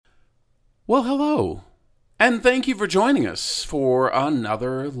Well, hello, and thank you for joining us for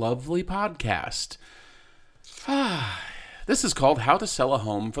another lovely podcast. This is called How to Sell a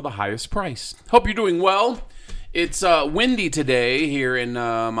Home for the Highest Price. Hope you're doing well. It's windy today here in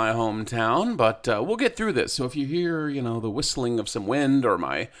my hometown, but we'll get through this. So if you hear, the whistling of some wind or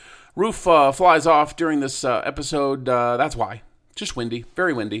my roof flies off during this episode, that's why. Just windy,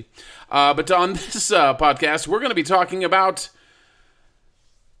 very windy. But on this podcast, we're going to be talking about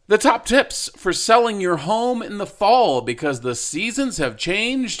the top tips for selling your home in the fall, because the seasons have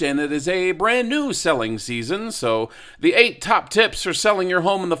changed and it is a brand new selling season. So the 8 top tips for selling your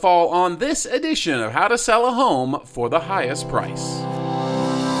home in the fall on this edition of How to Sell a Home for the Highest Price.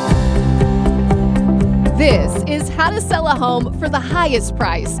 This is How to Sell a Home for the Highest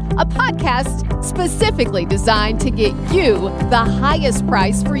Price, a podcast specifically designed to get you the highest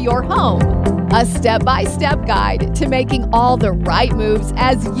price for your home. A step-by-step guide to making all the right moves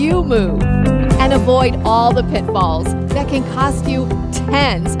as you move and avoid all the pitfalls that can cost you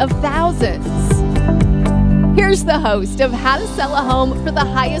tens of thousands. Here's the host of How to Sell a Home for the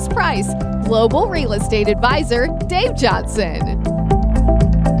Highest Price, global real estate advisor, Dave Johnson.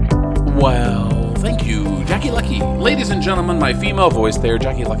 Well, thank you, Jackie Lucky. Ladies and gentlemen, my female voice there,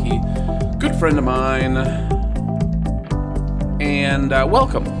 Jackie Lucky, good friend of mine. And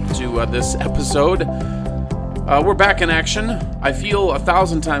welcome to this episode. We're back in action. I feel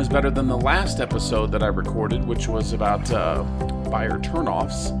 1,000 times better than the last episode that I recorded, which was about buyer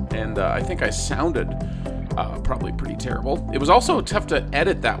turnoffs. And I think I sounded probably pretty terrible. It was also tough to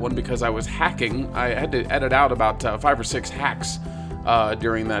edit that one because I was hacking. I had to edit out about 5 or 6 hacks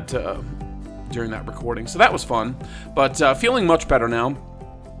during that recording. So that was fun. But feeling much better now.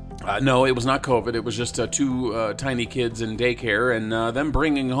 No, it was not COVID. It was just 2 tiny kids in daycare and them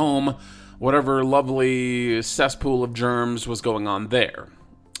bringing home whatever lovely cesspool of germs was going on there.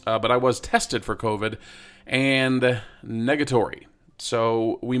 But I was tested for COVID and negatory.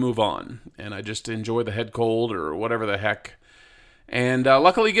 So we move on. And I just enjoy the head cold or whatever the heck. And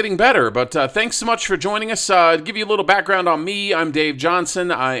luckily getting better. But thanks so much for joining us. Give you a little background on me. I'm Dave Johnson.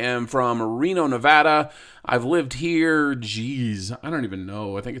 I am from Reno, Nevada. I've lived here, I don't even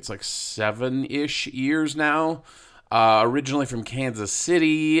know. I think it's like 7-ish years now. Originally from Kansas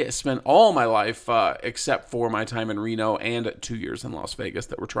City. Spent all my life, except for my time in Reno and 2 years in Las Vegas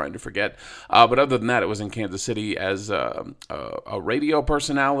that we're trying to forget. But other than that, it was in Kansas City as a radio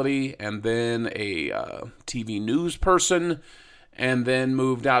personality and then a TV news person. And then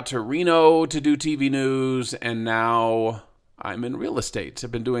moved out to Reno to do TV news, and now I'm in real estate.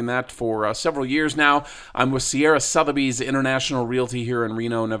 I've been doing that for several years now. I'm with Sierra Sotheby's International Realty here in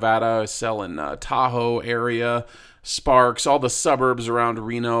Reno, Nevada. I sell in Tahoe area, Sparks, all the suburbs around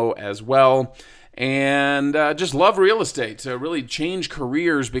Reno as well. And just love real estate. Really changed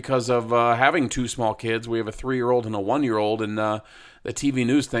careers because of having 2 small kids. We have a 3-year-old and a 1-year-old, and the TV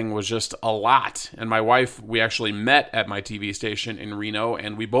news thing was just a lot. And my wife, we actually met at my TV station in Reno,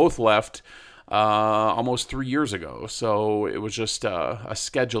 and we both left almost 3 years ago. So it was just a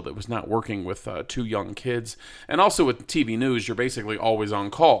schedule that was not working with 2 young kids. And also with TV news, you're basically always on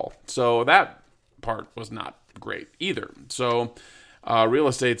call. So that part was not great either. So real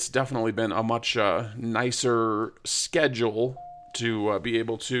estate's definitely been a much nicer schedule to be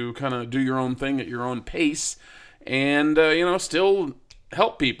able to kind of do your own thing at your own pace. And, still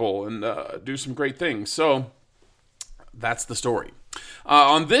help people and do some great things. So that's the story.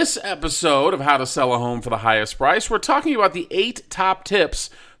 On this episode of How to Sell a Home for the Highest Price, we're talking about the 8 top tips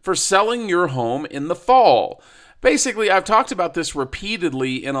for selling your home in the fall. Basically, I've talked about this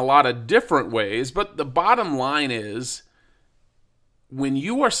repeatedly in a lot of different ways, but the bottom line is, when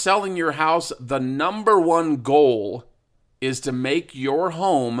you are selling your house, the number one goal is to make your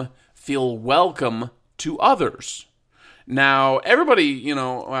home feel welcome to others. Now, everybody,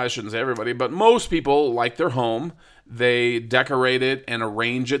 I shouldn't say everybody, but most people like their home. They decorate it and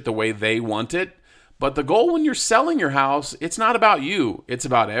arrange it the way they want it. But the goal when you're selling your house, it's not about you. It's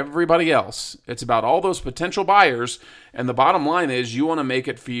about everybody else. It's about all those potential buyers. And the bottom line is you want to make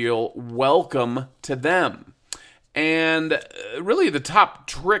it feel welcome to them. And really the top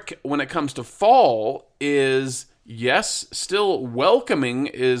trick when it comes to fall is, yes, still welcoming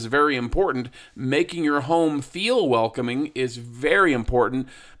is very important. Making your home feel welcoming is very important.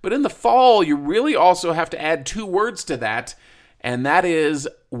 But in the fall, you really also have to add 2 words to that, and that is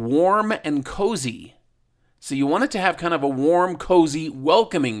warm and cozy. So you want it to have kind of a warm, cozy,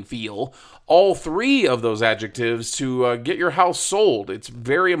 welcoming feel. All 3 of those adjectives to get your house sold. It's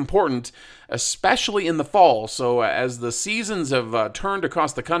very important, especially in the fall. So as the seasons have turned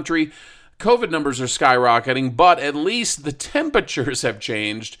across the country, COVID numbers are skyrocketing, but at least the temperatures have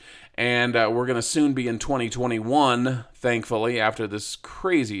changed, and we're going to soon be in 2021, thankfully, after this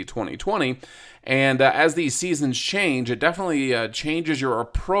crazy 2020. And as these seasons change, it definitely changes your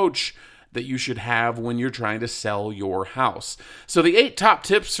approach that you should have when you're trying to sell your house. So the 8 top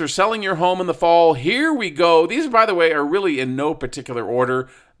tips for selling your home in the fall, here we go. These, by the way, are really in no particular order.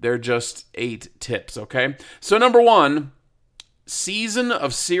 They're just 8 tips, okay? So number 1, season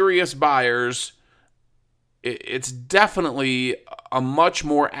of serious buyers. It's definitely a much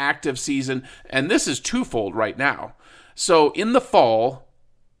more active season, and this is twofold right now. So in the fall,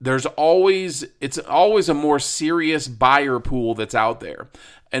 it's always a more serious buyer pool that's out there.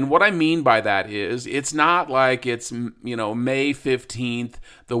 And what I mean by that is, it's not like it's, May 15th,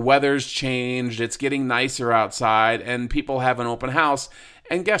 the weather's changed, it's getting nicer outside, and people have an open house.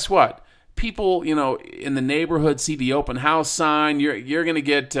 And guess what? People, in the neighborhood see the open house sign. You're going to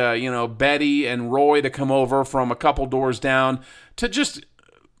get, Betty and Roy to come over from a couple doors down to just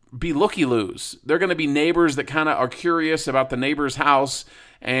be looky-loos. They're going to be neighbors that kind of are curious about the neighbor's house,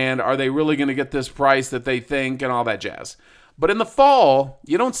 and are they really going to get this price that they think, and all that jazz. But in the fall,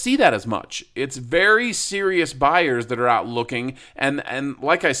 you don't see that as much. It's very serious buyers that are out looking, and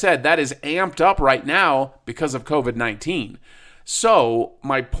like I said, that is amped up right now because of COVID-19. So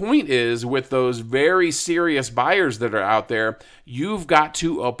my point is, with those very serious buyers that are out there, you've got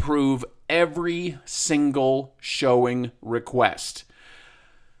to approve every single showing request.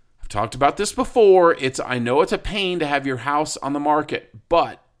 I've talked about this before. I know it's a pain to have your house on the market,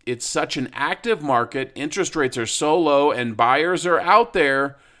 but it's such an active market, interest rates are so low, and buyers are out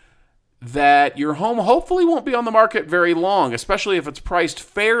there that your home hopefully won't be on the market very long, especially if it's priced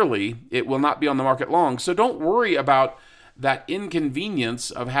fairly. It will not be on the market long. So don't worry about that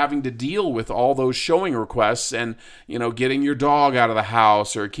inconvenience of having to deal with all those showing requests and, getting your dog out of the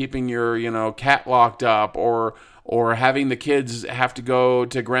house, or keeping your, cat locked up, or having the kids have to go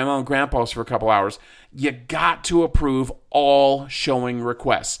to grandma and grandpa's for a couple hours. You got to approve all showing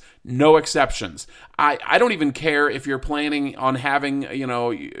requests. No exceptions. I don't even care if you're planning on having,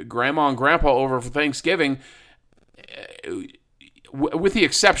 grandma and grandpa over for Thanksgiving, with the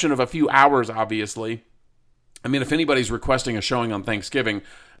exception of a few hours, obviously. I mean, if anybody's requesting a showing on Thanksgiving,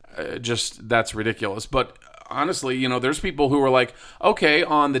 that's ridiculous. But honestly, there's people who are like, okay,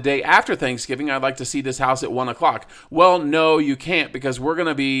 on the day after Thanksgiving, I'd like to see this house at 1 o'clock. Well, no, you can't, because we're going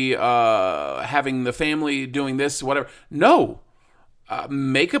to be having the family doing this, whatever. No.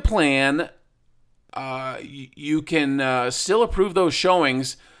 Make a plan. You can still approve those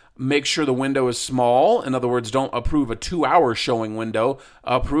showings. Make sure the window is small. In other words, don't approve a 2-hour showing window.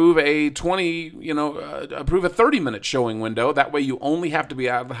 Approve a 30-minute showing window. That way you only have to be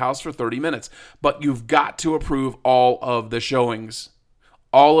out of the house for 30 minutes. But you've got to approve all of the showings.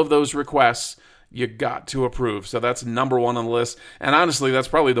 All of those requests, you got to approve. So that's number 1 on the list. And honestly, that's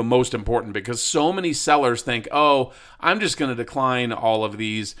probably the most important, because so many sellers think, oh, I'm just going to decline all of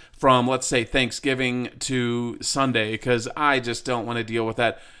these from, let's say, Thanksgiving to Sunday, because I just don't want to deal with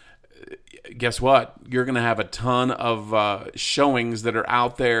that. Guess what? You're going to have a ton of showings that are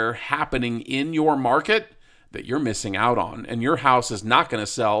out there happening in your market that you're missing out on, and your house is not going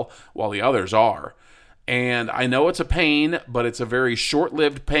to sell while the others are. And I know it's a pain, but it's a very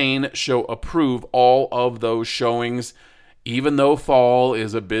short-lived pain. So approve all of those showings, even though fall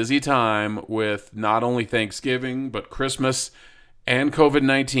is a busy time with not only Thanksgiving, but Christmas and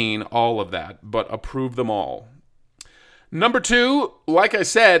COVID-19, all of that. But approve them all. Number 2, like I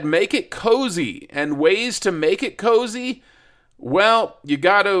said, make it cozy. And ways to make it cozy, well, you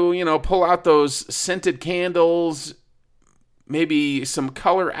got to, pull out those scented candles, maybe some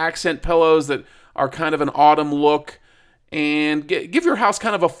color accent pillows that are kind of an autumn look, and give your house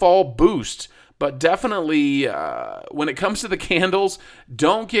kind of a fall boost. But definitely, when it comes to the candles,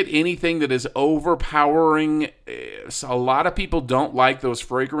 don't get anything that is overpowering. A lot of people don't like those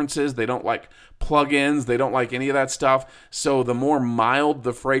fragrances. They don't like plug-ins. They don't like any of that stuff. So the more mild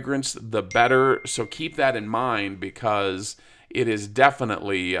the fragrance, the better. So keep that in mind, because it is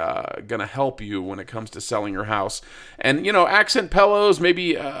definitely going to help you when it comes to selling your house. And, accent pillows,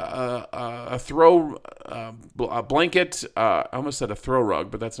 maybe a blanket. I almost said a throw rug,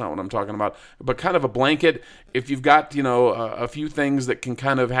 but that's not what I'm talking about. But kind of a blanket. If you've got, a few things that can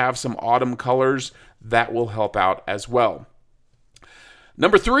kind of have some autumn colors, that will help out as well.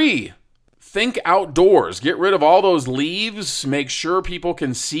 Number 3, think outdoors. Get rid of all those leaves. Make sure people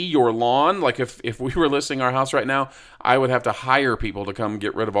can see your lawn. Like if we were listing our house right now, I would have to hire people to come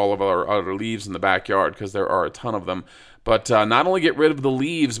get rid of all of our other leaves in the backyard, because there are a ton of them. But not only get rid of the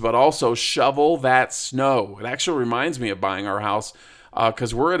leaves, but also shovel that snow. It actually reminds me of buying our house.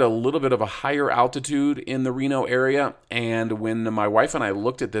 because we're at a little bit of a higher altitude in the Reno area. And when my wife and I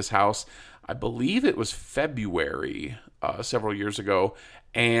looked at this house, I believe it was February several years ago,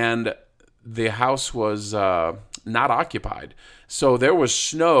 and the house was not occupied. So there was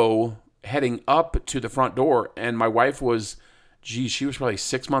snow heading up to the front door, and my wife was, she was probably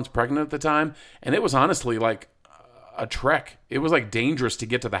 6 months pregnant at the time, and it was honestly like a trek. It was like dangerous to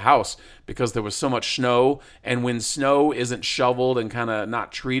get to the house because there was so much snow, and when snow isn't shoveled and kind of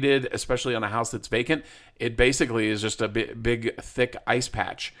not treated, especially on a house that's vacant, it basically is just a big thick ice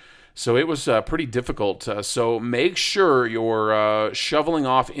patch. So it was pretty difficult. So make sure you're shoveling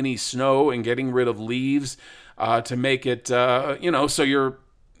off any snow and getting rid of leaves to make it, so your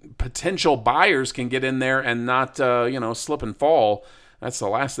potential buyers can get in there and not, slip and fall. That's the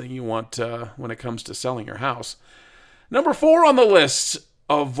last thing you want when it comes to selling your house. Number 4 on the list,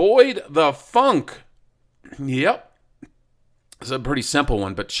 avoid the funk. Yep. It's a pretty simple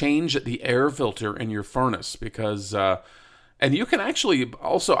one, but change the air filter in your furnace because, and you can actually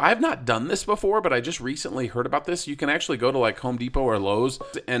also, I've not done this before, but I just recently heard about this. You can actually go to like Home Depot or Lowe's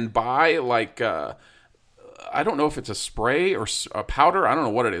and buy like, I don't know if it's a spray or a powder. I don't know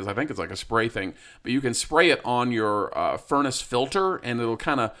what it is. I think it's like a spray thing, but you can spray it on your furnace filter, and it'll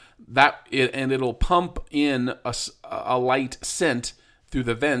it'll pump in a light scent through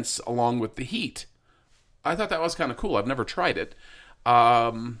the vents along with the heat. I thought that was kind of cool. I've never tried it.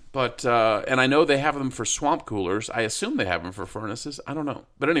 But I know they have them for swamp coolers. I assume they have them for furnaces. I don't know.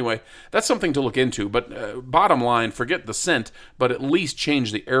 But anyway, that's something to look into. But bottom line, forget the scent, but at least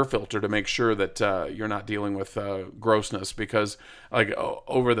change the air filter to make sure that you're not dealing with grossness. Because like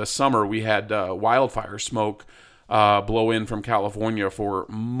over the summer, we had wildfire smoke blow in from California for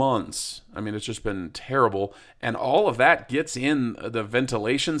months. I mean, it's just been terrible. And all of that gets in the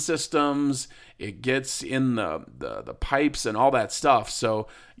ventilation systems. It gets in the pipes and all that stuff. So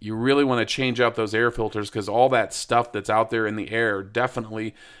you really want to change out those air filters because all that stuff that's out there in the air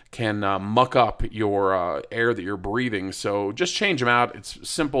definitely can muck up your air that you're breathing. So just change them out. It's a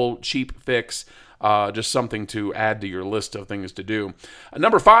simple, cheap fix. Just something to add to your list of things to do.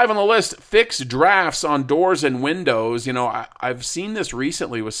 Number 5 on the list, fix drafts on doors and windows. You know, I've seen this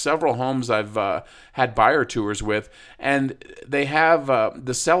recently with several homes I've had buyer tours with, and they have,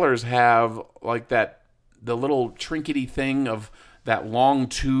 the sellers have like the little trinkety thing of that long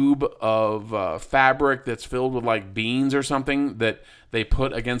tube of fabric that's filled with like beans or something that they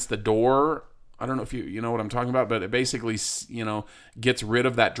put against the door. I don't know if you know what I'm talking about, but it basically, gets rid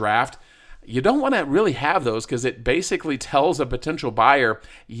of that draft. You don't want to really have those because it basically tells a potential buyer,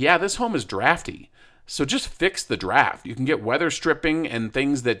 yeah, this home is drafty. So just fix the draft. You can get weather stripping and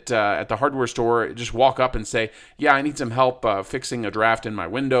things that at the hardware store, just walk up and say, yeah, I need some help fixing a draft in my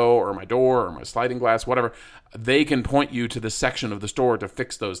window or my door or my sliding glass, whatever. They can point you to the section of the store to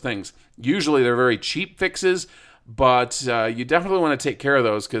fix those things. Usually they're very cheap fixes, but you definitely want to take care of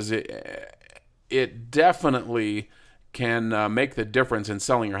those because it definitely can make the difference in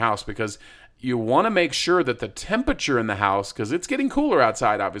selling your house because you want to make sure that the temperature in the house, because it's getting cooler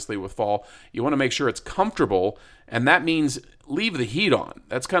outside, obviously, with fall, you want to make sure it's comfortable, and that means leave the heat on.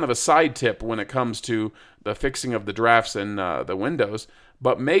 That's kind of a side tip when it comes to the fixing of the drafts and the windows,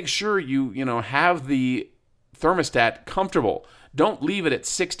 but make sure you have the thermostat comfortable. Don't leave it at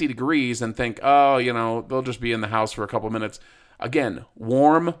 60 degrees and think, they'll just be in the house for a couple minutes. Again,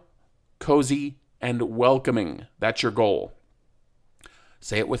 warm, cozy, and welcoming. That's your goal.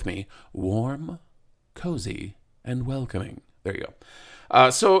 Say it with me. Warm, cozy, and welcoming. There you go.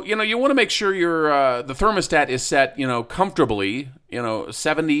 So you want to make sure your the thermostat is set, comfortably.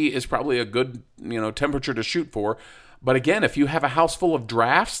 70 is probably a good, temperature to shoot for. But again, if you have a house full of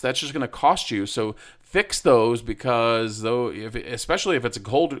drafts, that's just going to cost you. So fix those because especially if it's a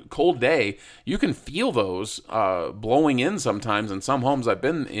cold day, you can feel those blowing in sometimes in some homes I've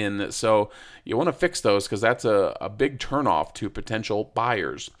been in. So you want to fix those because that's a big turnoff to potential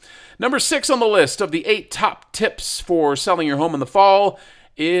buyers. Number 6 on the list of the 8 top tips for selling your home in the fall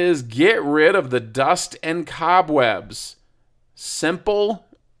is get rid of the dust and cobwebs. Simple,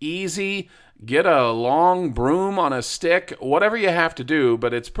 easy. Get a long broom on a stick, whatever you have to do,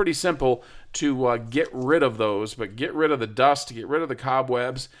 but it's pretty simple to get rid of those. But get rid of the dust, get rid of the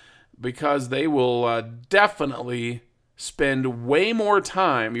cobwebs, because they will definitely spend way more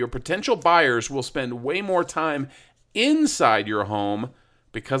time. Your potential buyers will spend way more time inside your home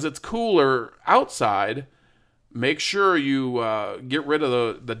because it's cooler outside. Make sure you get rid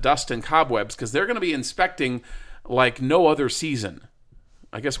of the dust and cobwebs because they're going to be inspecting like no other season.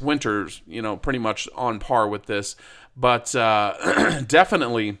 I guess winter's, pretty much on par with this, but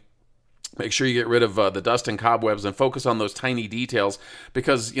definitely Make sure you get rid of the dust and cobwebs and focus on those tiny details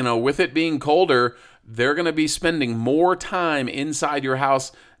because, with it being colder, they're going to be spending more time inside your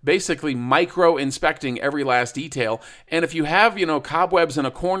house basically micro-inspecting every last detail. And if you have, cobwebs in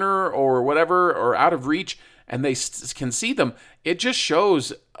a corner or whatever or out of reach and they can see them, it just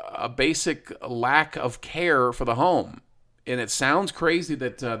shows a basic lack of care for the home. And it sounds crazy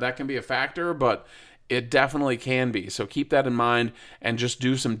that that can be a factor, but it definitely can be. So keep that in mind and just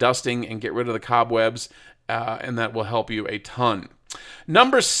do some dusting and get rid of the cobwebs, and that will help you a ton.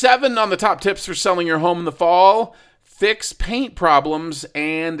 Number 7 on the top tips for selling your home in the fall: fix paint problems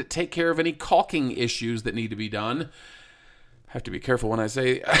and take care of any caulking issues that need to be done. I have to be careful when I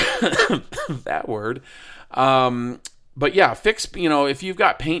say that word. But yeah, fix, if you've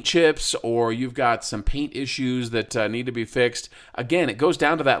got paint chips or you've got some paint issues that need to be fixed, again, it goes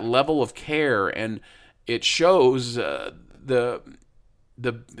down to that level of care, and it shows the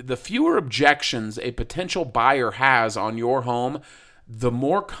fewer objections a potential buyer has on your home, the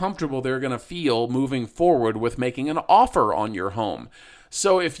more comfortable they're going to feel moving forward with making an offer on your home.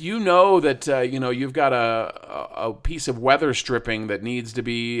 So if you know that you've got a piece of weather stripping that needs to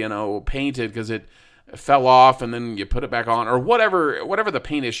be painted because it fell off and then you put it back on, or whatever the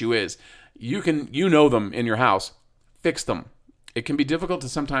paint issue is, you know them in your house, fix them. It can be difficult to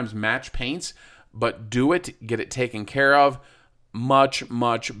sometimes match paints, but do it, get it taken care of. Much,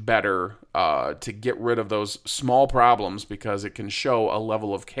 much better to get rid of those small problems because it can show a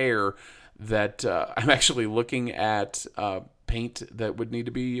level of care that I'm actually looking at paint that would need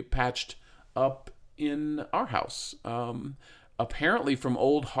to be patched up in our house. Apparently from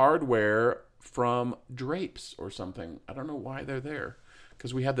old hardware from drapes or something. I don't know why they're there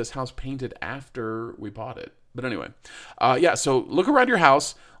because we had this house painted after we bought it. But anyway, so look around your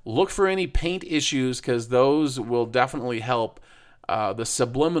house, look for any paint issues because those will definitely help the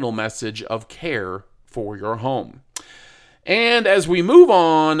subliminal message of care for your home. And as we move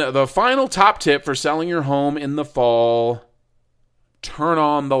on, the final top tip for selling your home in the fall: turn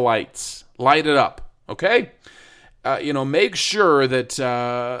on the lights. Light it up, okay? Make sure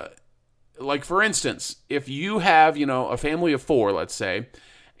that, like for instance, if you have, a family of 4, let's say,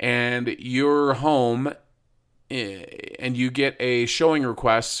 and you're home and you get a showing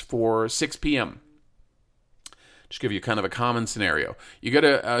request for 6 p.m., just give you kind of a common scenario. You get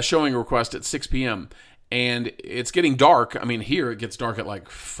a showing request at 6 p.m. and it's getting dark. I mean, here it gets dark at like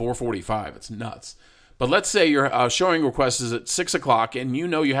 4:45. It's nuts. But let's say your showing request is at 6 o'clock and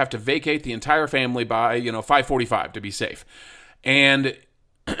you have to vacate the entire family by, 5:45 to be safe. And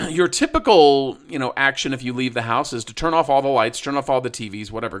your typical, action if you leave the house is to turn off all the lights, turn off all the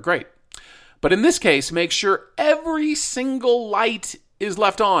TVs, whatever. Great. But in this case, make sure every single light is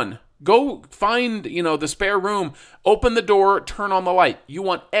left on. Go find, the spare room, open the door, turn on the light. You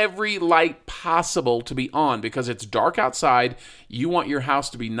want every light possible to be on because it's dark outside. You want your house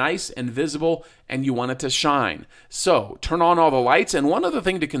to be nice and visible, and you want it to shine. So turn on all the lights. And one other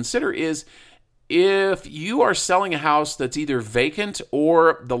thing to consider is if you are selling a house that's either vacant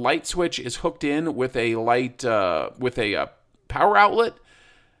or the light switch is hooked in with a light, with a power outlet,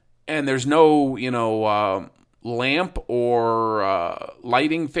 and there's no, lamp or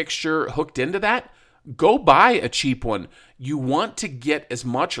lighting fixture hooked into that, go buy a cheap one. You want to get as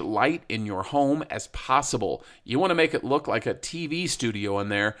much light in your home as possible. You want to make it look like a TV studio in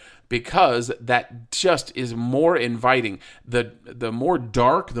there because that just is more inviting. The more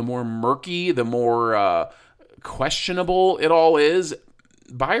dark, the more murky, the more questionable it all is,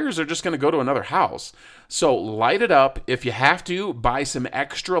 buyers are just going to go to another house. So light it up. If you have to, buy some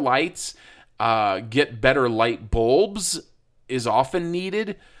extra lights. Get better light bulbs is often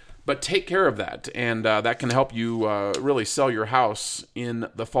needed, but take care of that, and that can help you really sell your house in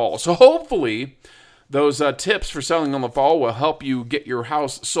the fall. So hopefully those tips for selling in the fall will help you get your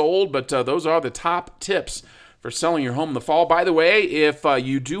house sold, but those are the top tips for selling your home in the fall. By the way, if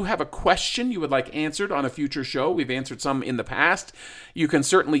you do have a question you would like answered on a future show, we've answered some in the past, you can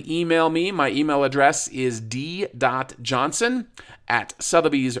certainly email me. My email address is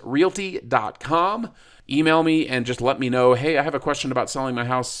d.johnson@sotheby'srealty.com. Email me and just let me know, hey, I have a question about selling my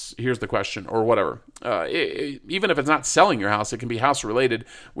house. Here's the question, or whatever. Even if it's not selling your house, it can be house related.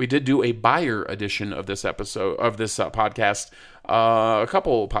 We did do a buyer edition of this episode of this podcast a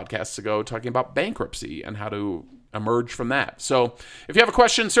couple podcasts ago, talking about bankruptcy and how to emerge from that. So if you have a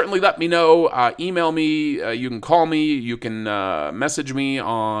question, certainly let me know. Email me. You can call me. You can message me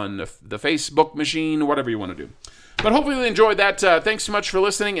on the Facebook machine, whatever you want to do. But hopefully you enjoyed that. Thanks so much for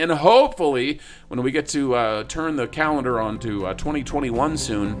listening. And hopefully when we get to turn the calendar on to 2021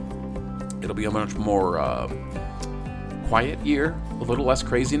 soon, it'll be a much more quiet year, a little less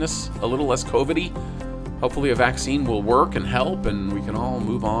craziness, a little less COVID-y. Hopefully a vaccine will work and help, and we can all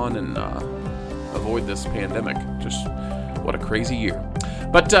move on and avoid this pandemic. Just what a crazy year.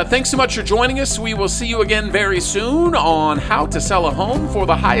 But thanks so much for joining us. We will see you again very soon on How to Sell a Home for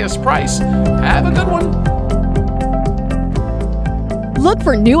the Highest Price. Have a good one. Look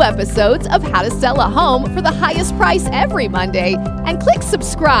for new episodes of How to Sell a Home for the Highest Price every Monday and click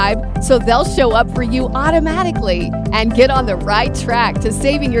subscribe so they'll show up for you automatically. And get on the right track to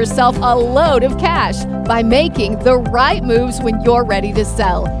saving yourself a load of cash by making the right moves when you're ready to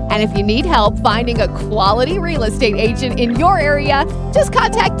sell. And if you need help finding a quality real estate agent in your area, just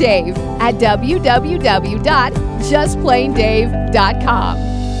contact Dave at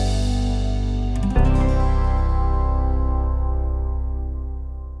www.justplaindave.com.